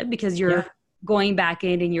work with it, because you're going back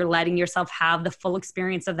in and you're letting yourself have the full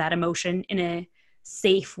experience of that emotion in a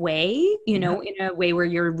safe way, in a way where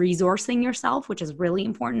you're resourcing yourself, which is really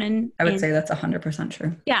important. I would say that's 100%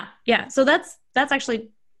 true. Yeah. Yeah. So that's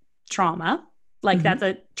actually trauma. Like, that's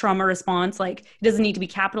a trauma response. Like, it doesn't need to be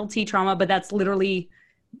capital T trauma, but that's literally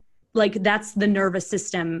like, that's the nervous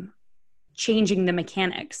system changing the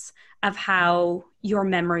mechanics of how your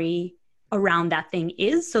memory around that thing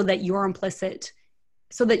is, so that your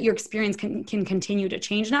experience can continue to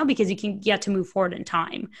change now, because you can get to move forward in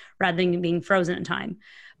time rather than being frozen in time.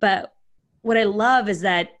 But what I love is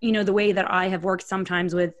that, the way that I have worked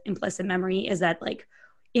sometimes with implicit memory is that, like,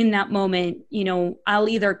 in that moment, I'll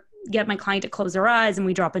either get my client to close their eyes and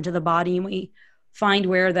we drop into the body and we find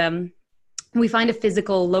a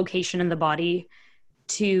physical location in the body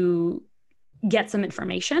to get some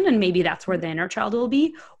information. And maybe that's where the inner child will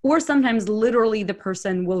be. Or sometimes literally the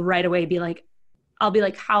person will right away be like, I'll be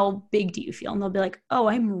like, how big do you feel? And they'll be like, oh,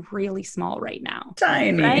 I'm really small right now.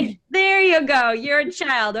 Tiny. Right? There you go. You're a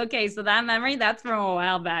child. Okay. So that memory, that's from a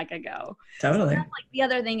while back ago. Totally. So like, the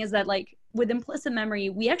other thing is that, like, with implicit memory,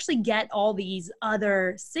 we actually get all these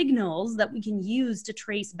other signals that we can use to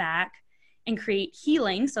trace back and create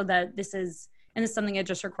healing. So that this is something I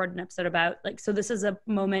just recorded an episode about. Like, so this is a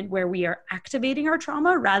moment where we are activating our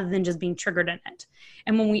trauma rather than just being triggered in it.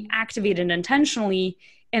 And when we activate it intentionally,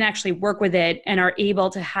 and actually work with it and are able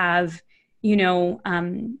to have,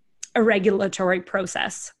 a regulatory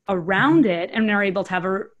process around it and are able to have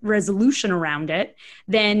a resolution around it,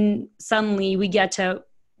 then suddenly we get to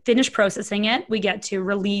finish processing it. We get to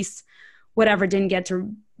release whatever didn't get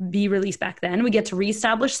to be released back then. We get to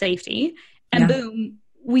reestablish safety, and boom,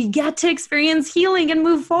 we get to experience healing and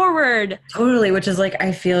move forward. Totally, which is like,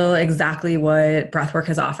 I feel exactly what breathwork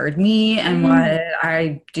has offered me and what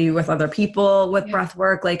I do with other people with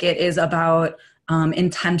breathwork. Like, it is about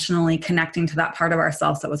intentionally connecting to that part of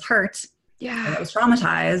ourselves that was hurt, that was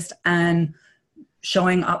traumatized, and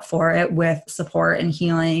showing up for it with support and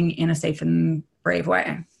healing in a safe and brave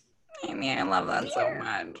way. Amy, I love that so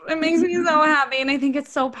much. It makes me so happy. And I think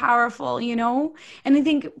it's so powerful, and I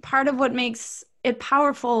think part of what makes it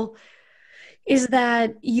powerful is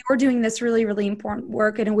that you're doing this really, really important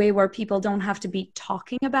work in a way where people don't have to be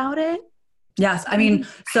talking about it. Yes. I mean,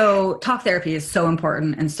 so talk therapy is so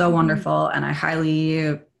important and so wonderful, and I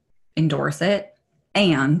highly endorse it.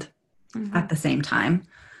 And at the same time,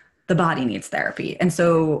 the body needs therapy. And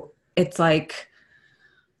so it's like,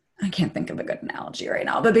 I can't think of a good analogy right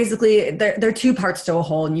now, but basically there are two parts to a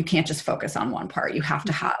whole, and you can't just focus on one part. You have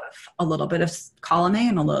to have a little bit of column A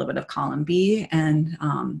and a little bit of column B. And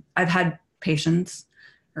I've had patients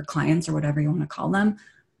or clients or whatever you want to call them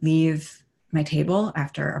leave my table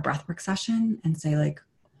after a breathwork session and say like,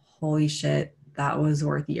 holy shit, that was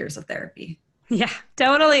worth years of therapy. Yeah,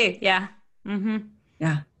 totally. Yeah.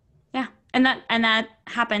 Yeah. Yeah. And that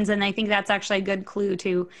happens. And I think that's actually a good clue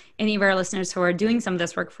to any of our listeners who are doing some of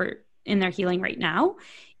this work in their healing right now.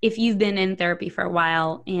 If you've been in therapy for a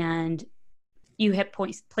while and you hit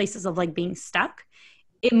places of like being stuck,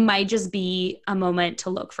 it might just be a moment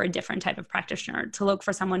to look for a different type of practitioner, to look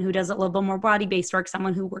for someone who does a little bit more body-based work,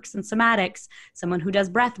 someone who works in somatics, someone who does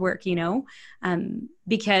breath work,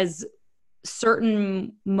 because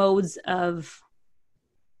certain modes of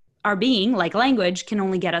our being, like language, can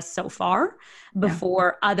only get us so far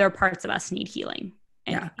before other parts of us need healing.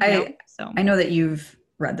 And, I know that you've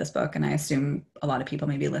read this book, and I assume a lot of people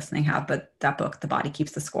maybe listening have, but that book, The Body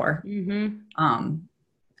Keeps the Score,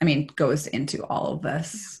 goes into all of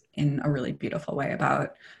this in a really beautiful way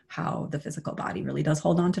about how the physical body really does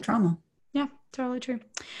hold on to trauma. Yeah, totally true.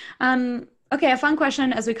 Okay, a fun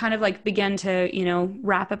question as we kind of like begin to,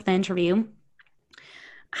 wrap up the interview.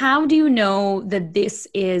 How do you know that this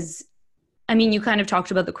is, you kind of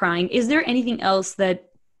talked about the crying. Is there anything else that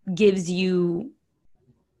gives you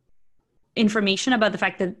information about the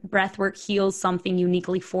fact that breath work heals something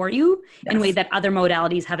uniquely for you in a way that other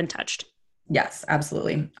modalities haven't touched? Yes,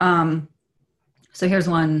 absolutely. So here's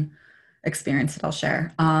one experience that I'll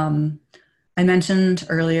share. I mentioned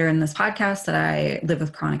earlier in this podcast that I live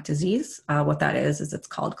with chronic disease. What that is it's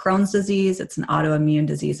called Crohn's disease. It's an autoimmune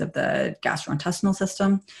disease of the gastrointestinal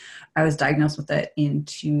system. I was diagnosed with it in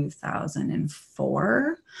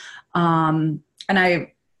 2004.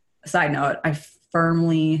 Side note, I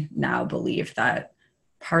firmly now believe that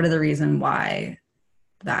part of the reason why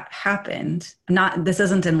that happened, this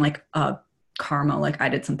isn't in like a karma, like I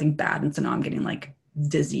did something bad and so now I'm getting like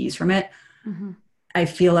disease from it. I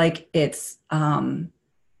feel like it's,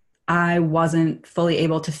 I wasn't fully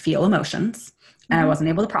able to feel emotions and I wasn't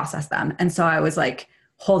able to process them. And so I was like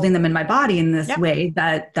holding them in my body in this way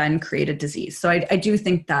that then created disease. So I do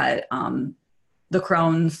think that the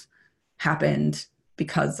Crohn's happened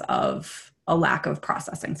because of a lack of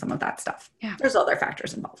processing some of that stuff. Yeah. There's other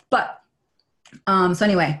factors involved. But so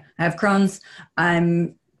anyway, I have Crohn's.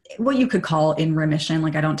 I'm what you could call in remission.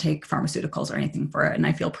 Like I don't take pharmaceuticals or anything for it. And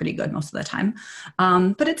I feel pretty good most of the time.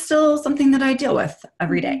 But it's still something that I deal with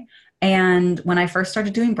every day. And when I first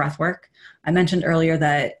started doing breath work, I mentioned earlier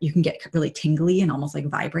that you can get really tingly and almost like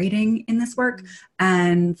vibrating in this work.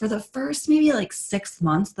 And for the first maybe like 6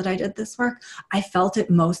 months that I did this work, I felt it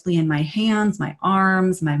mostly in my hands, my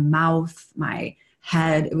arms, my mouth, my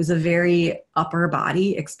head. It was a very upper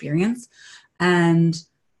body experience. And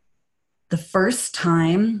the first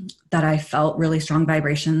time that I felt really strong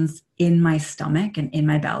vibrations in my stomach and in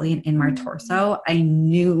my belly and in my torso, I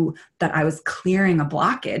knew that I was clearing a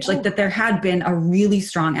blockage, like that there had been a really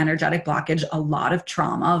strong energetic blockage, a lot of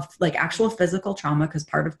trauma, like actual physical trauma, because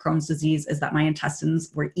part of Crohn's disease is that my intestines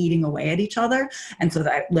were eating away at each other. And so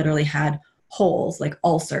that I literally had holes, like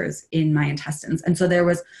ulcers in my intestines. And so there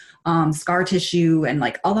was scar tissue and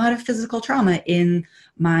like a lot of physical trauma in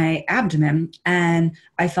my abdomen. And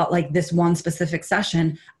I felt like this one specific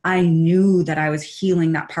session, I knew that I was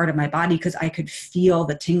healing that part of my body because I could feel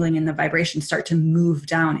the tingling and the vibration start to move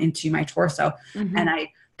down into my torso. And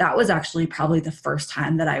that was actually probably the first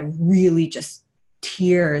time that I really just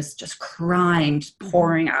tears, just crying, just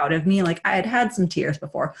pouring out of me. Like I had had some tears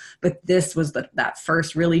before, but this was that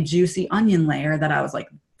first really juicy onion layer that I was like,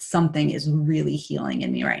 something is really healing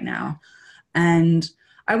in me right now. And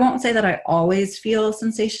I won't say that I always feel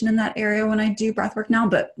sensation in that area when I do breath work now,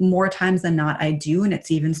 but more times than not I do. And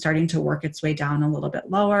it's even starting to work its way down a little bit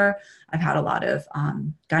lower. I've had a lot of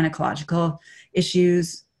gynecological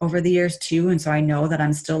issues over the years too. And so I know that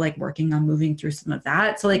I'm still like working on moving through some of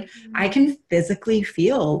that. So like I can physically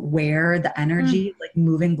feel where the energy is like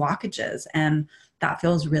moving blockages. And that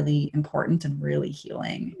feels really important and really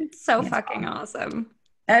healing. It's so fucking awesome.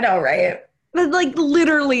 I know, right? But like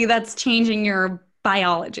literally that's changing your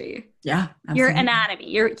biology. Yeah. Absolutely. Your anatomy,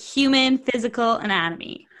 your human physical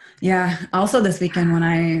anatomy. Yeah. Also this weekend when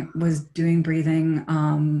I was doing breathing,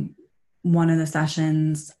 one of the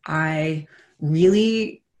sessions, I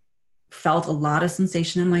really felt a lot of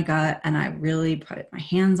sensation in my gut, and I really put my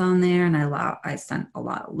hands on there, and I sent a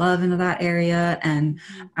lot of love into that area. And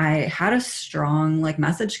I had a strong like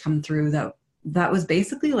message come through that was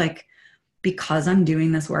basically like, because I'm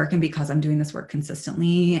doing this work and because I'm doing this work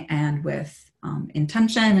consistently and with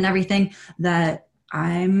intention and everything, that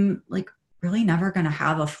I'm like really never going to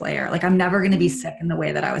have a flare. Like I'm never going to be sick in the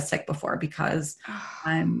way that I was sick before, because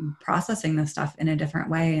I'm processing this stuff in a different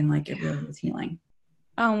way. And like, it really is healing.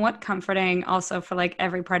 Oh, what comforting also for like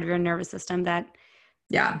every part of your nervous system that,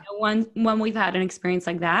 yeah, when we've had an experience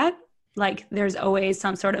like that, like there's always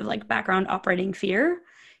some sort of like background operating fear,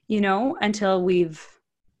 until we've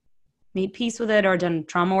made peace with it or done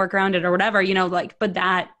trauma work around it or whatever, like, but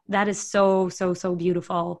that is so, so, so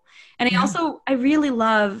beautiful. And I really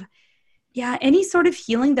love, any sort of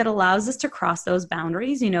healing that allows us to cross those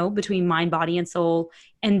boundaries, between mind, body, and soul,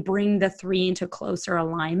 and bring the three into closer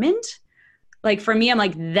alignment. Like for me, I'm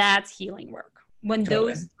like, that's healing work. When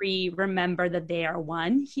those three remember that they are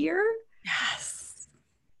one here. Yes.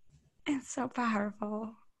 It's so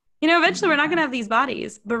powerful. Eventually we're not going to have these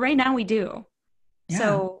bodies, but right now we do. Yeah.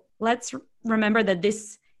 So let's remember that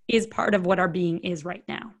this is part of what our being is right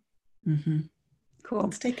now. Mm-hmm. Cool.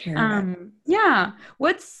 Let's take care of it. Yeah.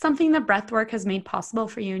 What's something that breathwork has made possible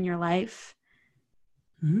for you in your life?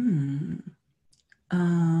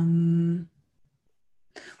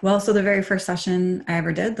 Well, so the very first session I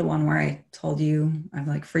ever did, the one where I told you I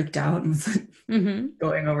like freaked out and was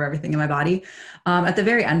going over everything in my body. At the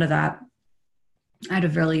very end of that, I had a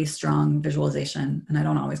really strong visualization, and I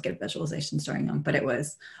don't always get visualizations during them, but it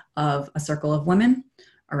was of a circle of women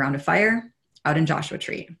around a fire out in Joshua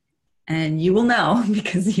Tree. And you will know,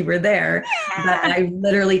 because you were there, that I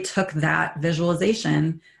literally took that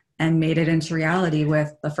visualization and made it into reality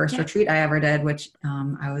with the first retreat I ever did, which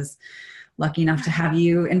I was lucky enough to have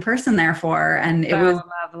you in person there for. And it was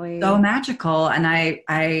lovely. So magical. And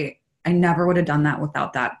I never would have done that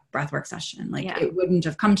without that breathwork session. Like it wouldn't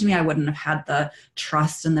have come to me. I wouldn't have had the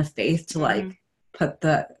trust and the faith to like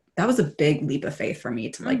that was a big leap of faith for me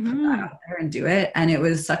to like put that out there and do it. And it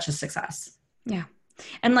was such a success. Yeah.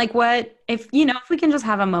 And like if we can just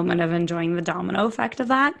have a moment of enjoying the domino effect of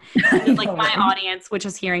that, like my audience, which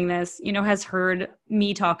is hearing this, has heard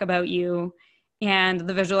me talk about you and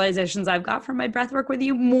the visualizations I've got from my breath work with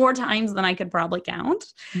you more times than I could probably count.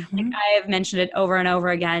 Like I have mentioned it over and over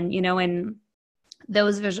again, and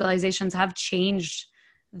those visualizations have changed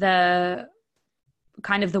the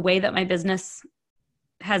kind of the way that my business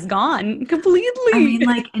has gone completely. I mean,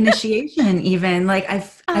 like initiation, even like I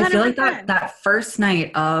feel like that first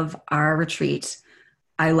night of our retreat,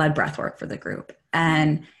 I led breathwork for the group,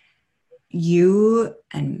 and you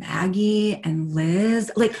and Maggie and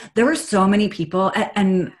Liz, like there were so many people,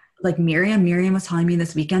 and like Miriam was telling me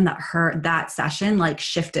this weekend that that session like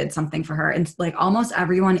shifted something for her. And like almost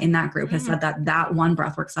everyone in that group has said that one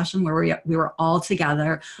breathwork session where we were all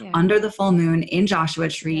together under the full moon in Joshua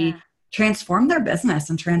Tree transformed their business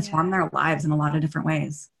and transformed their lives in a lot of different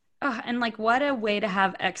ways. Oh, and like what a way to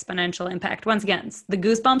have exponential impact. Once again, the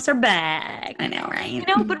goosebumps are back. I know, right?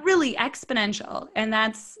 But really exponential. And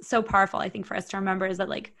that's so powerful, I think, for us to remember, is that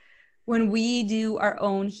like when we do our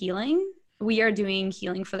own healing, we are doing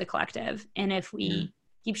healing for the collective. And if we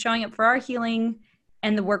keep showing up for our healing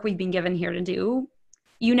and the work we've been given here to do,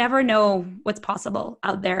 you never know what's possible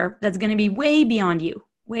out there that's going to be way beyond you.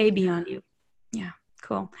 Yeah,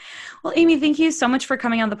 cool. Well, Amy, thank you so much for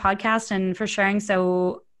coming on the podcast and for sharing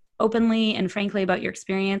so openly and frankly about your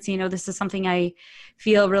experience. This is something I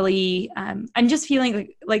feel really, I'm just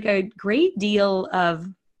feeling like a great deal of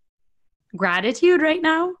gratitude right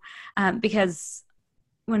now, because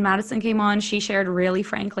when Madison came on, she shared really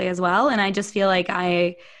frankly as well. And I just feel like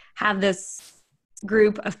I have this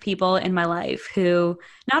group of people in my life who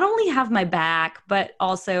not only have my back, but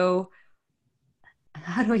also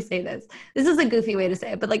how do I say this? This is a goofy way to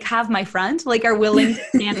say it, but like have my front, like are willing to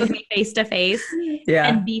stand with me face to face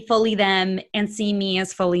and be fully them and see me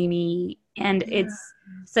as fully me. And it's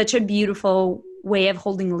such a beautiful way of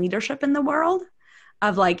holding leadership in the world,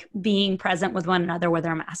 of like being present with one another with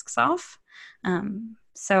our masks off.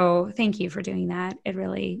 So thank you for doing that. It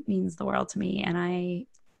really means the world to me. And I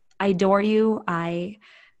adore you. I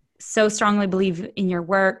so strongly believe in your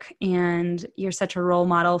work, and you're such a role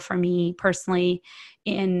model for me personally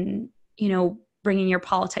in, you know, bringing your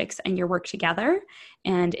politics and your work together.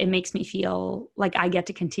 And it makes me feel like I get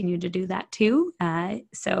to continue to do that too.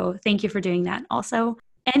 So thank you for doing that. Also,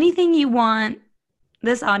 anything you want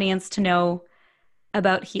this audience to know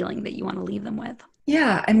about healing that you want to leave them with?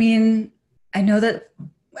 Yeah. I mean, I know that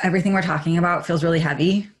everything we're talking about feels really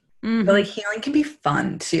heavy, but like healing can be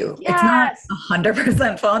fun too. Yes. It's not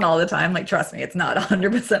 100% fun all the time. Like, trust me, it's not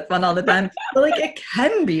 100% fun all the time, but like it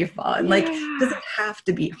can be fun. Like, it doesn't have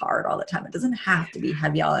to be hard all the time. It doesn't have to be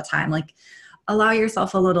heavy all the time. Like, allow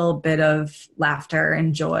yourself a little bit of laughter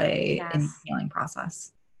and joy in the healing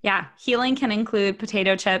process. Yeah. Healing can include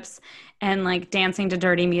potato chips and like dancing to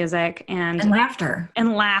dirty music and laughter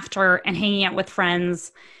and hanging out with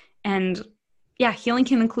friends. And yeah, healing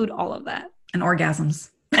can include all of that. And orgasms.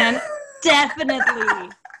 And definitely 100%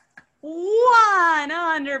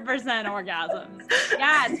 orgasms.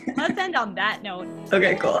 Yes. Let's end on that note.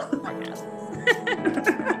 Okay, cool. Orgasms.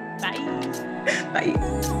 Bye. Bye.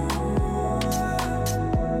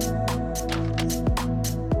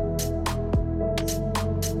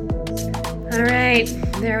 All right,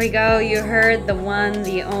 there we go. You heard the one,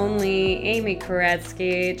 the only Amy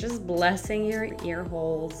Kuretsky, just blessing your ear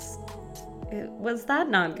holes. Was that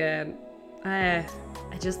not good? I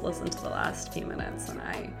just listened to the last few minutes and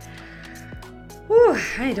I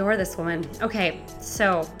adore this woman. Okay,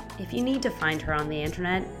 so if you need to find her on the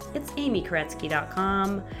internet, it's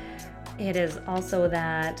amykuretsky.com. It is also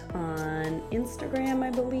that on Instagram,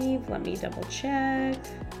 I believe. Let me double check.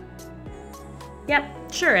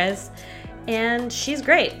 Yep, sure is. And she's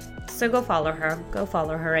great. So go follow her. Go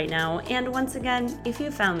follow her right now. And once again, if you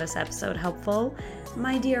found this episode helpful,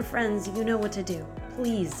 my dear friends, you know what to do.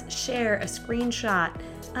 Please share a screenshot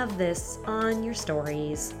of this on your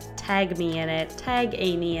stories. Tag me in it. Tag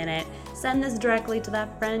Amy in it. Send this directly to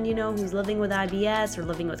that friend, you know, who's living with IBS or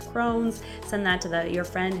living with Crohn's. Send that to your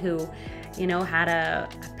friend who, you know, had a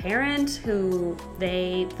parent who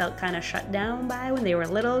they felt kind of shut down by when they were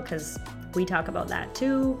little, because we talk about that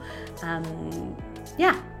too.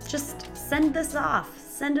 Just send this off,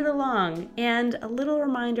 send it along. And a little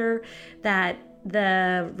reminder that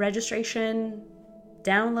the registration,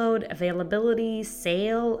 download, availability,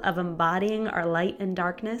 sale of Embodying Our Light and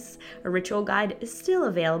Darkness, a ritual guide, is still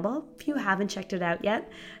available. If you haven't checked it out yet,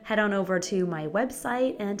 head on over to my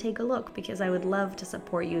website and take a look, because I would love to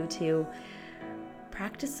support you to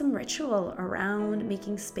practice some ritual around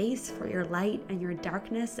making space for your light and your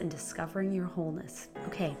darkness and discovering your wholeness.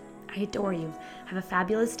 Okay, I adore you. Have a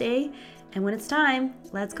fabulous day. And when it's time,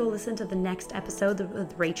 let's go listen to the next episode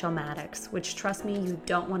with Rachel Maddox, which, trust me, you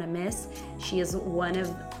don't want to miss. She is one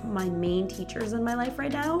of my main teachers in my life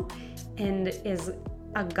right now and is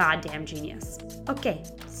a goddamn genius. Okay,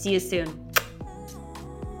 see you soon.